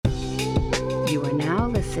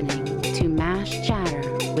listening to Mash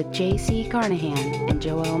Chatter with JC Carnahan and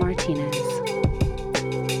Joel Martinez.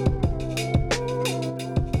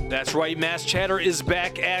 That's right, Mass Chatter is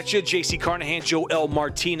back at you. JC Carnahan, Joel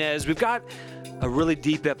Martinez. We've got a really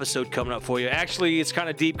deep episode coming up for you. Actually, it's kind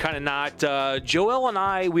of deep, kind of not. Joel and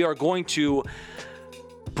I, we are going to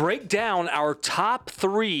break down our top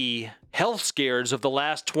 3 health scares of the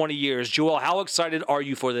last 20 years. Joel, how excited are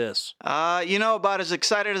you for this? About as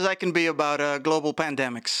excited as I can be about global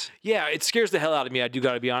pandemics. Yeah, it scares the hell out of me. I do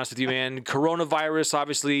got to be honest with you, man. Coronavirus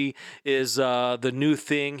obviously is the new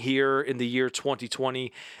thing here in the year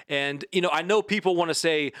 2020. And, I know people want to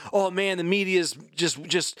say, oh, man, the media is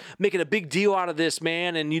just making a big deal out of this,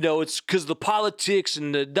 man. And, it's because of the politics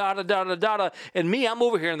and the da-da-da-da-da-da. And me, I'm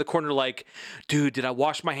over here in the corner like, dude, did I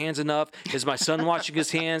wash my hands enough? Is my son washing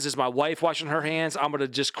his hands? Is my wife washing her hands? I'm going to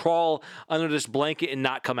just crawl under this blanket and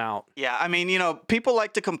not come out. Yeah, I mean, people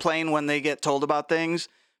like to complain when they get told about things,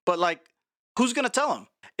 but who's going to tell them?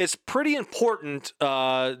 It's pretty important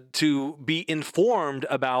to be informed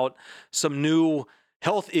about some new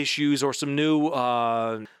health issues or some new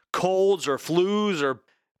colds or flus or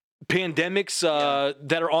pandemics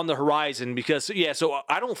that are on the horizon because, so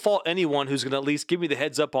I don't fault anyone who's going to at least give me the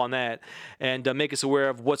heads up on that and make us aware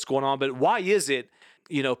of what's going on. But why is it,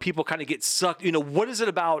 people kind of get sucked? What is it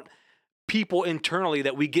about people internally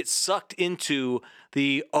that we get sucked into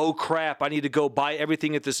the, oh crap, I need to go buy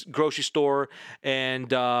everything at this grocery store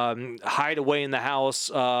and hide away in the house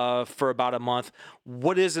for about a month?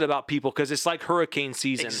 What is it about people? Because it's like hurricane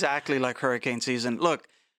season. Exactly like hurricane season. Look,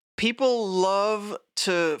 people love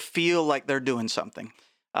to feel like they're doing something.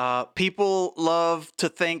 People love to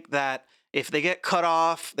think that if they get cut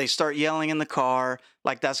off, they start yelling in the car,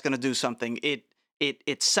 like that's going to do something.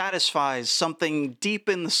 It satisfies something deep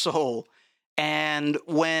in the soul. And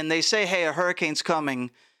when they say, hey, a hurricane's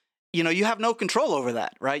coming, you have no control over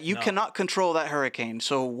that, right? You cannot control that hurricane.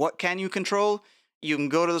 So what can you control? You can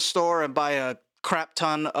go to the store and buy a crap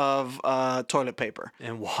ton of toilet paper.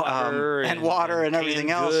 And water. And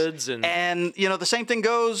everything else. Goods and the same thing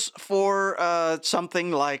goes for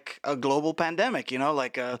something like a global pandemic,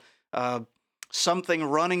 something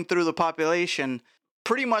running through the population.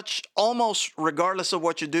 Pretty much almost regardless of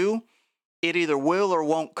what you do, it either will or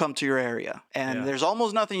won't come to your area. And there's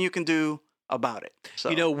almost nothing you can do about it.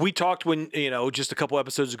 So we talked when, just a couple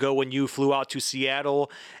episodes ago when you flew out to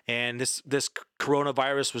Seattle and this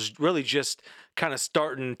coronavirus was really just kind of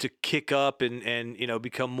starting to kick up and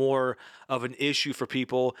become more of an issue for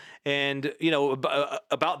people. And,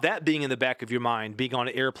 about that being in the back of your mind, being on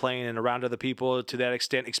an airplane and around other people to that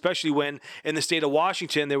extent, especially when in the state of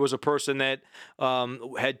Washington, there was a person that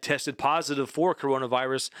had tested positive for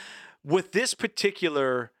coronavirus. With this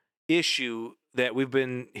particular issue that we've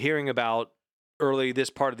been hearing about early this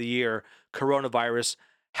part of the year, coronavirus,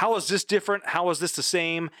 how is this different? How is this the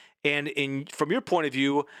same? And from your point of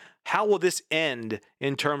view, how will this end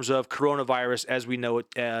in terms of coronavirus as we know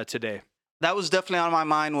it today? That was definitely on my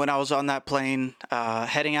mind when I was on that plane,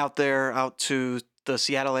 heading out to the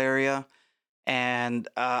Seattle area. And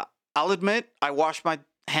I'll admit, I washed my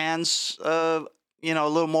hands, a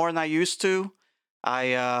little more than I used to.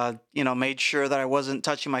 I, made sure that I wasn't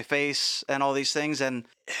touching my face and all these things. And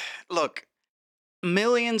look,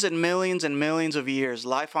 millions and millions and millions of years,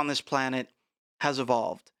 life on this planet has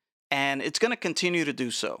evolved. And it's going to continue to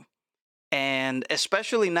do so. And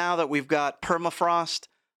especially now that we've got permafrost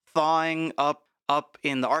thawing up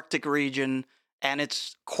in the Arctic region, and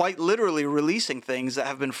it's quite literally releasing things that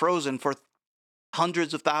have been frozen for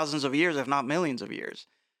hundreds of thousands of years, if not millions of years.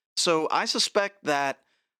 So I suspect that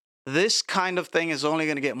this kind of thing is only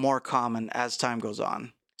going to get more common as time goes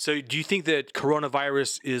on. So do you think that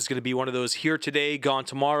coronavirus is going to be one of those here today, gone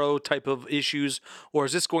tomorrow type of issues? Or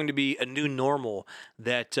is this going to be a new normal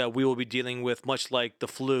that we will be dealing with, much like the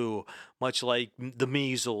flu, much like the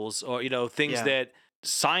measles, or, things that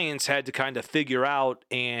science had to kind of figure out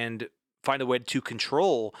and find a way to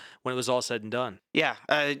control when it was all said and done? Yeah.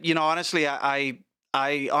 Honestly, I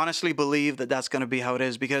honestly believe that that's going to be how it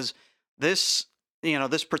is because this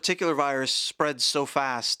particular virus spreads so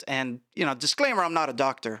fast. And, disclaimer, I'm not a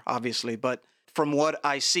doctor, obviously, but from what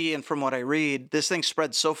I see and from what I read, this thing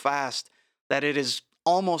spreads so fast that it is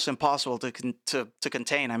almost impossible to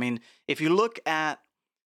contain. I mean, if you look at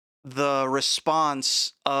the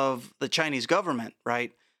response of the Chinese government,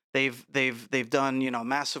 right? They've done,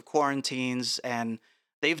 massive quarantines, and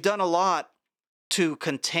they've done a lot to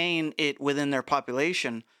contain it within their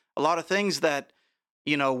population. A lot of things that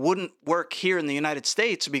wouldn't work here in the United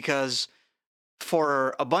States because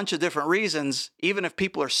for a bunch of different reasons, even if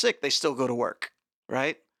people are sick, they still go to work,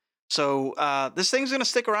 right? So this thing's going to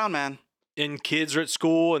stick around, man. and kids are at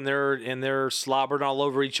school and they're slobbering all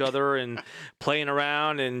over each other and playing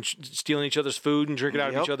around and stealing each other's food and drinking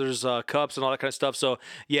out of each other's cups and all that kind of stuff. So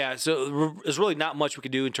yeah, so there's really not much we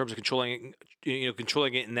can do in terms of controlling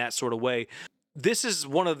it in that sort of way. This is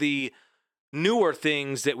one of the newer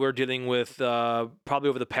things that we're dealing with probably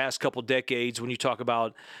over the past couple decades when you talk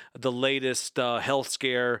about the latest health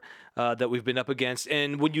scare that we've been up against.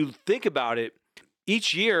 And when you think about it,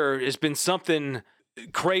 each year has been something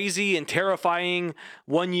crazy and terrifying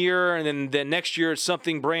one year, and then the next year it's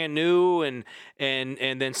something brand new, and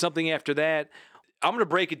then something after that. I'm going to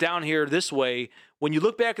break it down here this way. When you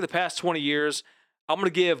look back at the past 20 years, I'm going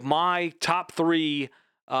to give my top three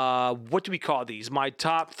what do we call these? My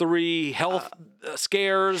top three health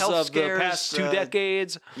scares the past 2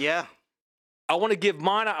 decades. Yeah. I want to give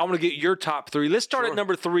mine. I want to get your top three. Let's start at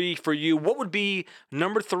number 3 for you. What would be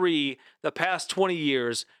number 3 the past 20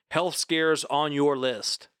 years health scares on your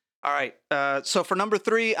list? All right. So for number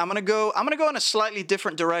 3, I'm gonna go in a slightly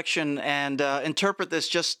different direction and interpret this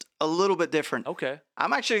just a little bit different. Okay.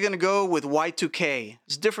 I'm actually gonna go with Y2K.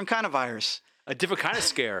 It's a different kind of virus. A different kind of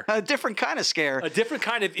scare. A different kind of scare. A different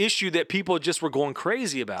kind of issue that people just were going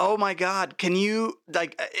crazy about. Oh my God. Can you,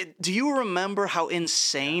 do you remember how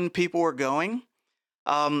insane people were going?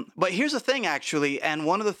 But here's the thing, actually, and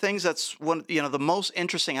one of the things that's the most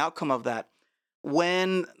interesting outcome of that,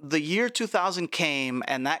 when the year 2000 came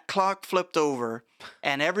and that clock flipped over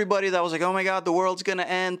and everybody that was like, oh my God, the world's going to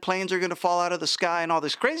end, planes are going to fall out of the sky and all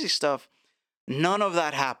this crazy stuff, none of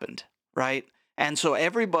that happened, right? And so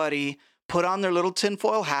everybody put on their little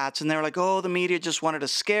tinfoil hats and they're like, oh, the media just wanted to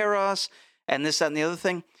scare us and this, that, and the other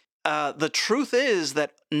thing. The truth is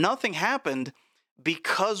that nothing happened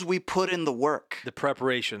because we put in the work. The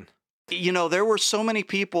preparation. There were so many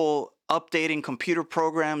people updating computer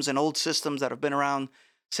programs and old systems that have been around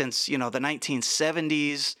since, the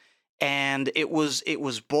 1970s. And it was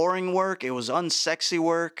boring work. It was unsexy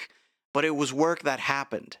work. But it was work that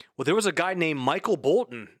happened. Well, there was a guy named Michael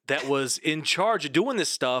Bolton that was in charge of doing this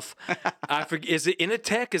stuff. I forget. Is it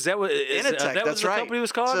Initech? Is that what? Initech. That that's the right. company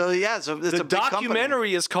was called. So yeah, it's a the big documentary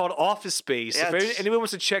company. is called Office Space. Yeah, if anyone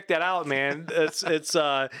wants to check that out, man, it's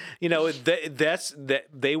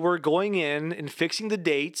they were going in and fixing the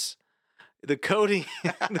dates. The coding.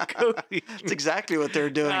 That's exactly what they're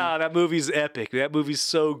doing. Ah, that movie's epic. That movie's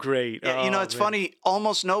so great. Yeah, it's funny.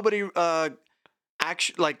 Almost nobody.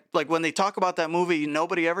 Actually, like when they talk about that movie,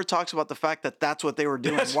 nobody ever talks about the fact that that's what they were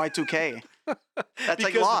doing. Y2K. That's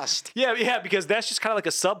like Lost. Yeah, because that's just kind of like a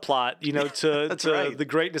subplot, to right. the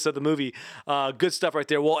greatness of the movie. Good stuff right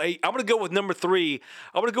there. Well, hey, I'm going to go with number 3.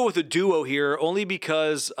 I'm going to go with a duo here, only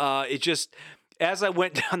because it just, as I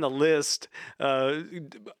went down the list, a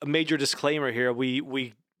major disclaimer here.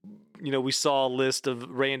 We saw a list of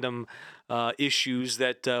random issues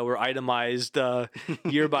that were itemized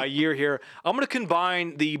year by year here. I'm going to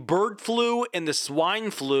combine the bird flu and the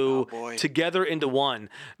swine flu together into one.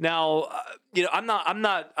 Now, I'm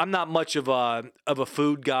not much of a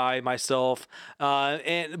food guy myself,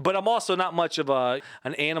 but I'm also not much of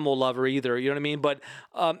an animal lover either. You know what I mean? But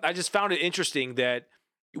I just found it interesting that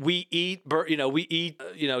we eat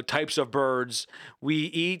types of birds. We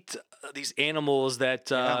eat these animals that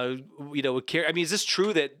would carry. I mean, is this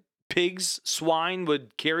true that pigs, swine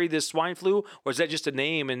would carry this swine flu, or is that just a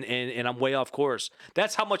name and I'm way off course?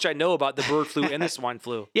 That's how much I know about the bird flu and the swine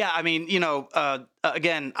flu. Yeah, I mean,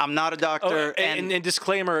 again, I'm not a doctor, and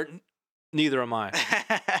disclaimer, neither am I.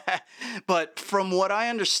 But from what I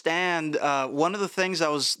understand, one of the things that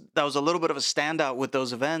was a little bit of a standout with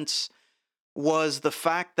those events was the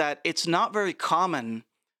fact that it's not very common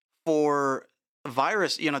for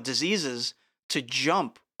diseases to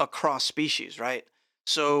jump across species, right?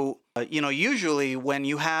 So, usually when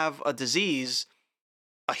you have a disease,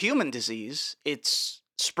 a human disease, it's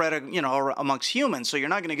spread, amongst humans. So you're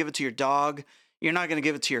not going to give it to your dog. You're not going to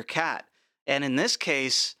give it to your cat. And in this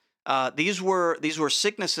case, these were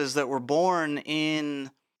sicknesses that were born in,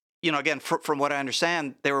 again, from what I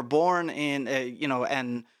understand, they were born in,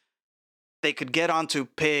 and they could get onto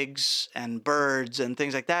pigs and birds and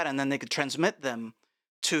things like that, and then they could transmit them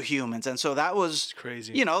to humans. And so that was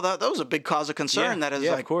crazy. That was a big cause of concern. Yeah, that is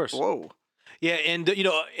of course. Whoa. Yeah, and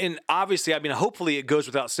and obviously, I mean, hopefully, it goes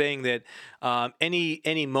without saying that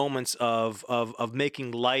any moments of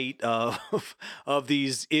making light of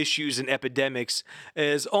these issues and epidemics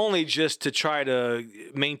is only just to try to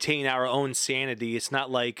maintain our own sanity. It's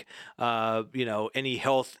not like any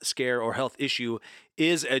health scare or health issue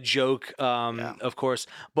is a joke, of course.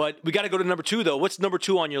 But we got to go to number 2, though. What's number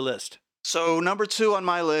 2 on your list? So number 2 on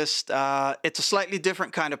my list, it's a slightly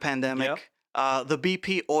different kind of pandemic. Yep. The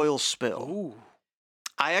BP oil spill. Ooh.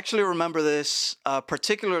 I actually remember this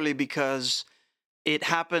particularly because it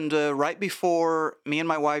happened right before me and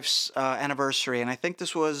my wife's anniversary, and I think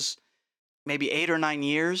this was maybe 8 or 9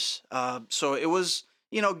 years. So it was,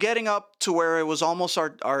 getting up to where it was almost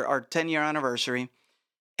our 10-year anniversary,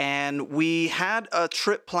 and we had a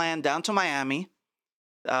trip planned down to Miami.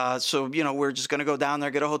 So we're just gonna go down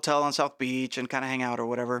there, get a hotel on South Beach, and kind of hang out or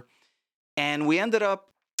whatever. And we ended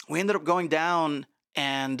up going down,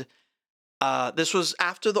 and this was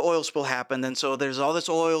after the oil spill happened, and so there's all this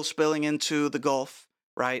oil spilling into the Gulf,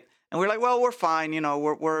 right? And we're like, well, we're fine,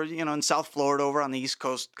 we're in South Florida over on the East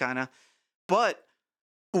Coast, kind of. But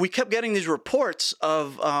we kept getting these reports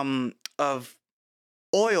of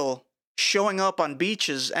oil showing up on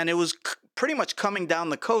beaches, and it was pretty much coming down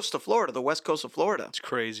the coast of Florida, the west coast of Florida. It's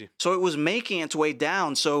crazy. So it was making its way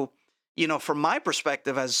down. So, from my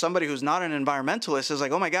perspective, as somebody who's not an environmentalist, is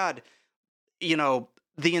like, oh my God,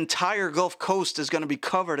 the entire Gulf Coast is going to be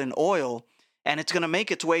covered in oil, and it's going to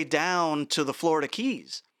make its way down to the Florida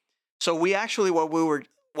Keys. So we actually, while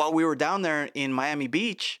we were down there in Miami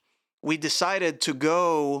Beach, we decided to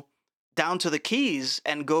go down to the Keys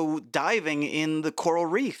and go diving in the coral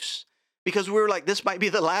reefs, because we were like, this might be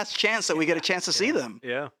the last chance that we get a chance to see them.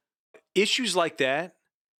 Yeah. Issues like that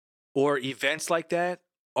or events like that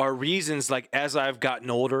are reasons, like, as I've gotten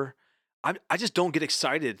older, I just don't get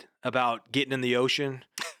excited about getting in the ocean.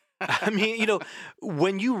 I mean,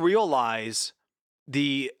 when you realize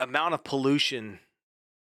the amount of pollution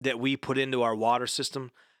that we put into our water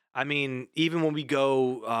system, I mean, even when we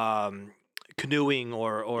go canoeing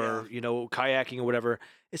or kayaking or whatever,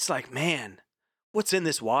 it's like, man, what's in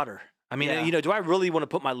this water? I mean, do I really want to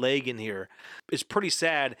put my leg in here? It's pretty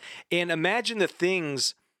sad. And imagine the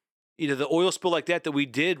things, the oil spill like that we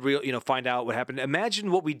did find out what happened.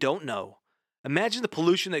 Imagine what we don't know. Imagine the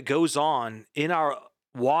pollution that goes on in our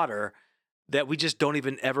water that we just don't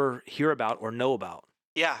even ever hear about or know about.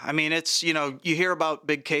 Yeah, I mean, it's, you hear about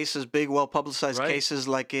big cases, big, well-publicized cases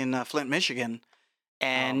like in Flint, Michigan,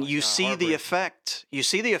 and you see the effect. You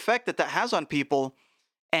see the effect that has on people,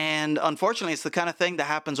 and unfortunately, it's the kind of thing that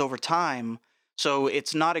happens over time, so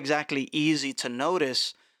it's not exactly easy to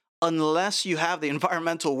notice unless you have the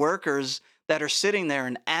environmental workers that are sitting there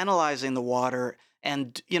and analyzing the water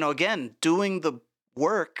and, again, doing the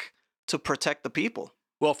work to protect the people.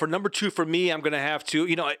 Well, for number 2 for me, I'm going to have to,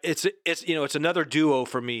 it's another duo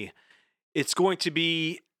for me. It's going to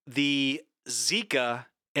be the Zika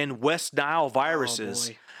and West Nile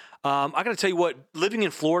viruses. I got to tell you what, living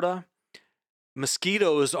in Florida,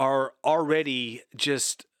 mosquitoes are already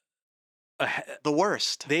just the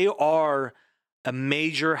worst. They are a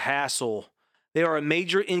major hassle. They are a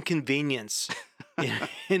major inconvenience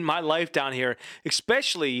in my life down here,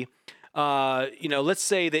 especially let's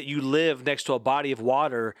say that you live next to a body of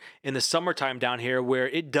water in the summertime down here where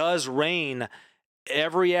it does rain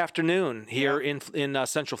every afternoon here in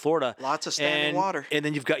Central Florida. Lots of standing water. And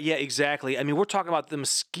then you've got, exactly. I mean, we're talking about the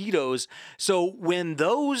mosquitoes. So when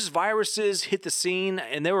those viruses hit the scene,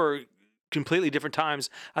 and they were completely different times,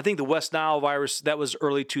 I think the West Nile virus, that was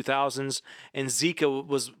early 2000s, and Zika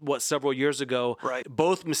was, several years ago. Right.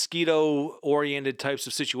 Both mosquito-oriented types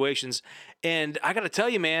of situations. And I got to tell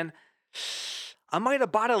you, man, I might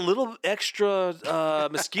have bought a little extra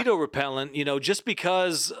mosquito repellent, just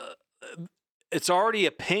because it's already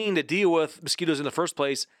a pain to deal with mosquitoes in the first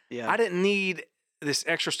place. Yeah. I didn't need this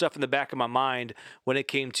extra stuff in the back of my mind when it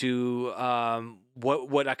came to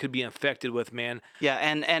what I could be infected with, man. Yeah,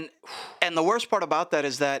 and the worst part about that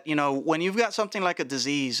is that, when you've got something like a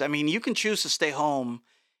disease, I mean, you can choose to stay home,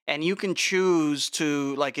 and you can choose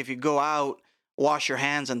to, like, if you go out, wash your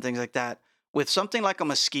hands and things like that. With something like a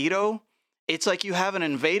mosquito, it's like you have an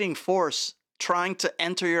invading force trying to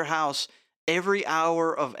enter your house every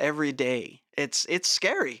hour of every day. It's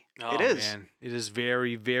scary. Oh, it is. Man. It is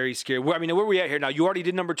very, very scary. Where are we at here now? You already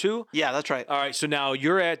did number 2? Yeah, that's right. All right, so now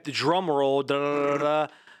you're at the drum roll.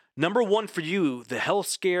 Number 1 for you, the health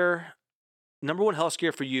scare. Number 1 health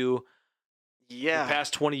scare for you. Yeah. The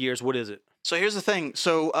past 20 years. What is it? So here's the thing.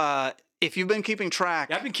 So if you've been keeping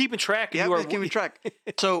track, I've been keeping track. Yeah, I've been keeping track.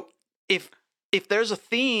 So if there's a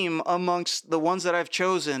theme amongst the ones that I've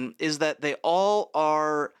chosen, is that they all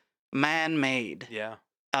are man-made. Yeah.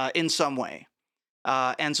 In some way.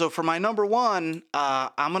 And so for my number 1,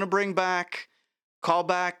 I'm going to call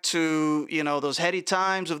back to, those heady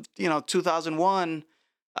times of, 2001,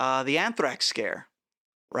 the anthrax scare,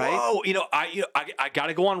 right? Whoa, I got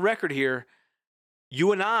to go on record here.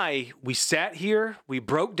 You and we sat here, we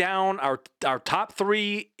broke down our top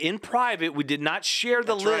 3 in private. We did not share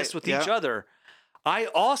the list with each other. I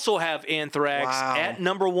also have anthrax Wow. at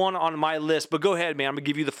number 1 on my list. But go ahead, man. I'm gonna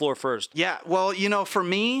give you the floor first. Yeah, well, for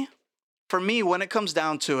me, when it comes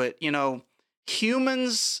down to it,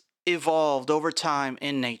 humans evolved over time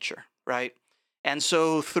in nature, right? And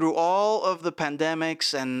so through all of the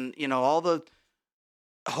pandemics and, all the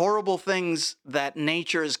horrible things that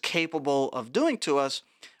nature is capable of doing to us,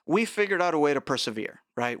 we figured out a way to persevere,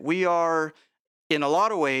 right? We are, in a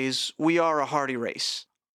lot of ways, we are a hardy race.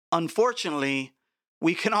 Unfortunately,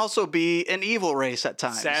 we can also be an evil race at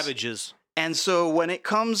times. Savages. And so when it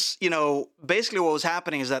comes, basically what was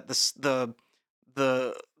happening is that the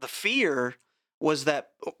fear was that,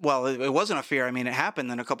 well, it wasn't a fear. I mean, it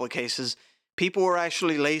happened in a couple of cases. People were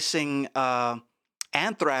actually lacing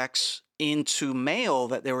anthrax into mail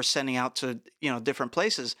that they were sending out to, different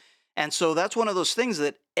places. And so that's one of those things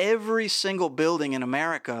that every single building in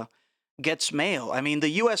America gets mail. I mean, the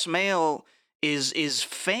U.S. mail is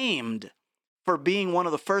famed for being one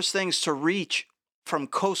of the first things to reach from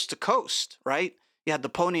coast to coast, right? You had the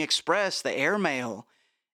Pony Express, the airmail.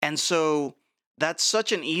 And so that's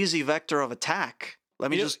such an easy vector of attack.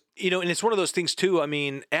 Let me and it's one of those things too. I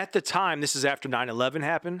mean, at the time, this is after 9/11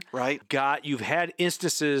 happened. Right. You've had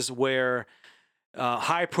instances where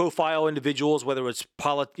high-profile individuals, whether it's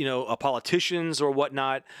politicians or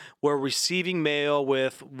whatnot, were receiving mail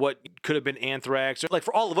with what could have been anthrax. Like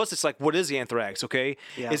for all of us, it's like, what is the anthrax? Okay,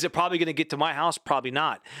 Yeah. Is it probably going to get to my house? Probably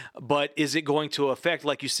not. But is it going to affect,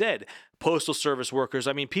 like you said, postal service workers?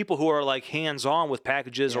 I mean, people who are like hands-on with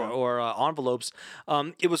packages or envelopes.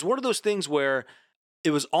 It was one of those things where it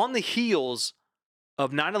was on the heels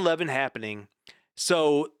of 9/11 happening,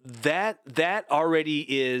 so that already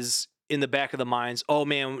is in the back of the minds. Oh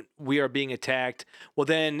man, we are being attacked. Well,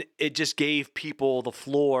 then it just gave people the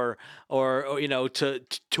floor, or to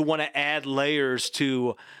want to add layers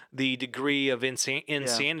to the degree of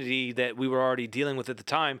insanity that we were already dealing with at the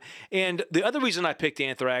time. And the other reason I picked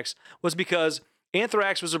Anthrax was because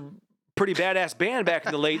Anthrax was a pretty badass band back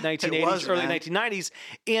in the late 1980s, early 1990s.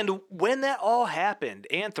 And when that all happened,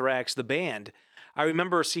 Anthrax, the band, I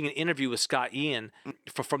remember seeing an interview with Scott Ian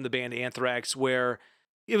from the band Anthrax, where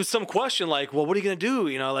it was some question like, well, what are you going to do?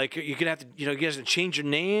 You're going to have to, you guys have to change your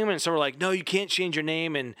name. And some were like, no, you can't change your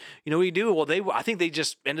name. And what do you do? Well, I think they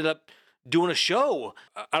just ended up doing a show.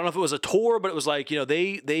 I don't know if it was a tour, but it was like,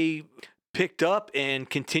 they picked up and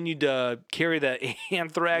continued to carry the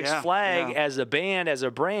Anthrax flag as a band, as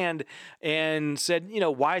a brand, and said,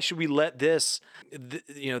 why should we let this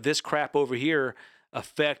crap over here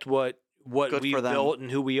affect what we've built and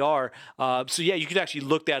who we are. So yeah, you could actually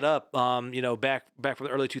look that up. Back from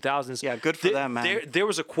the early 2000s. Yeah, good for them, man. There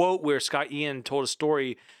was a quote where Scott Ian told a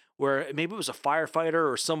story where maybe it was a firefighter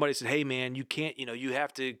or somebody said, "Hey man, you can't, you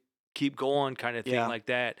have to keep going," kind of thing like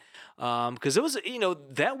that. Because it was,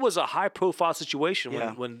 that was a high profile situation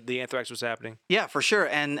when the anthrax was happening. Yeah, for sure.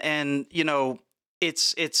 And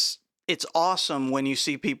it's awesome when you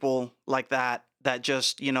see people like that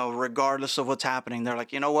just, regardless of what's happening, they're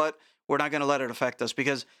like, you know what? We're not going to let it affect us,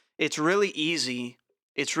 because it's really easy.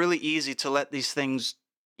 It's really easy to let these things,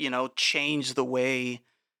 change the way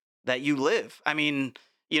that you live. I mean,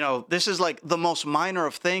 this is like the most minor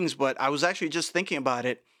of things, but I was actually just thinking about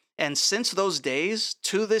it. And since those days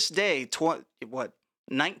to this day,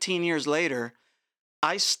 19 years later,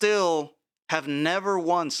 I still have never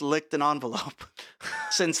once licked an envelope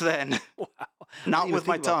since then. Wow. Not with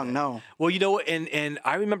my tongue, no. Well, and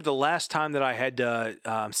I remember the last time that I had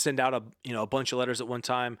to send out a bunch of letters at one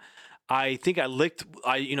time. I think I licked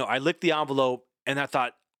the envelope, and I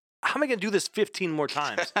thought, how am I going to do this 15 more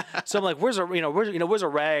times? So I'm like, where's a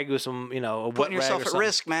rag with some, a putting yourself at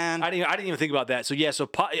risk, man. I didn't even think about that. So yeah,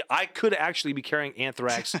 I could actually be carrying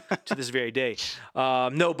anthrax to this very day.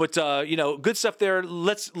 No, but good stuff there.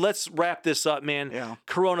 Let's wrap this up, man. Yeah.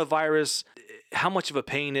 Coronavirus. How much of a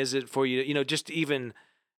pain is it for you? Just even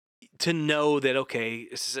to know that, okay,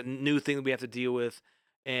 this is a new thing that we have to deal with,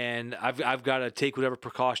 and I've got to take whatever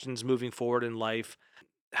precautions moving forward in life.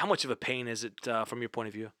 How much of a pain is it from your point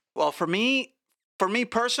of view? Well, for me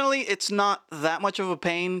personally, it's not that much of a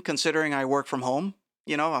pain, considering I work from home.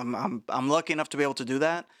 I'm lucky enough to be able to do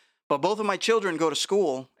that. But both of my children go to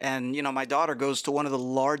school, and my daughter goes to one of the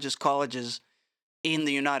largest colleges in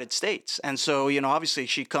the United States. And so, obviously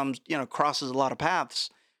she comes, crosses a lot of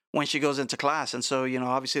paths when she goes into class. And so,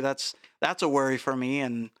 obviously that's a worry for me.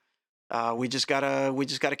 And we just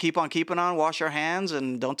gotta keep on keeping on, wash our hands,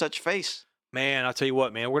 and don't touch your face. Man, I'll tell you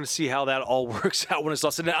what, man, we're going to see how that all works out when it's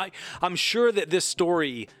all said. And I'm sure that this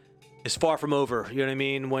story is far from over. You know what I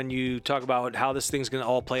mean? When you talk about how this thing's going to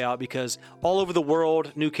all play out, because all over the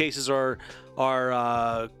world, new cases are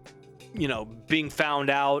being found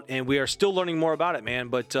out, and we are still learning more about it, man.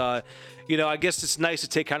 But I guess it's nice to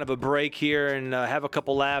take kind of a break here and have a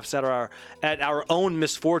couple laughs at our own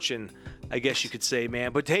misfortune, I guess you could say,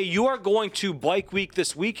 man. But hey, you are going to Bike Week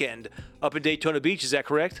this weekend up in Daytona Beach, is that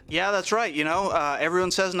correct? Yeah, that's right.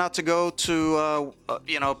 Everyone says not to go to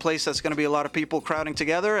a place that's going to be a lot of people crowding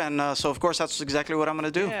together, and so of course that's exactly what I'm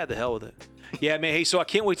going to do. Yeah, the hell with it. Yeah, man. Hey, so I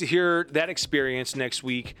can't wait to hear that experience next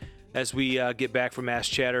week as we get back from Mass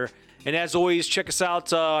Chatter. And as always, check us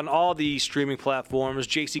out on all the streaming platforms.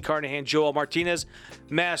 JC Carnahan, Joel Martinez,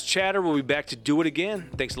 Mass Chatter. We'll be back to do it again.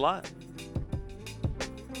 Thanks a lot.